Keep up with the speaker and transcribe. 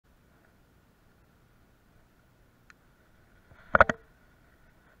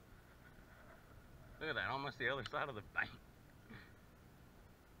at that, almost the other side of the bank.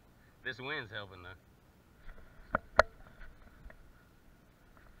 This wind's helping though.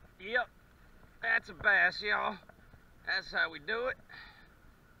 Yep, that's a bass, y'all. That's how we do it.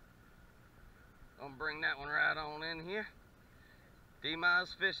 Gonna bring that one right on in here.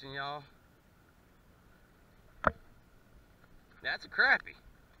 D-Miles fishing, y'all. That's a crappie.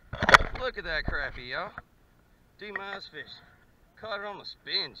 Look at that crappie, y'all. D-Miles fishing. Caught it on a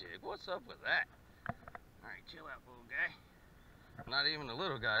spin jig. What's up with that? Alright, chill out, little guy. Not even a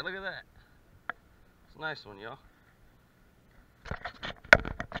little guy. Look at that. It's a nice one, y'all.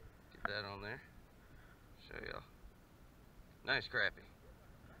 Get that on there. Show y'all. Nice crappie.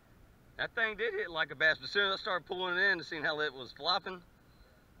 That thing did hit like a bass, but as soon as I started pulling it in and seeing how it was flopping,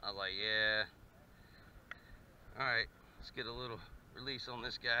 I was like, yeah. Alright, let's get a little release on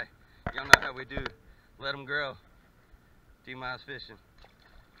this guy. Y'all know how we do. Let him grow. D-Miles fishing.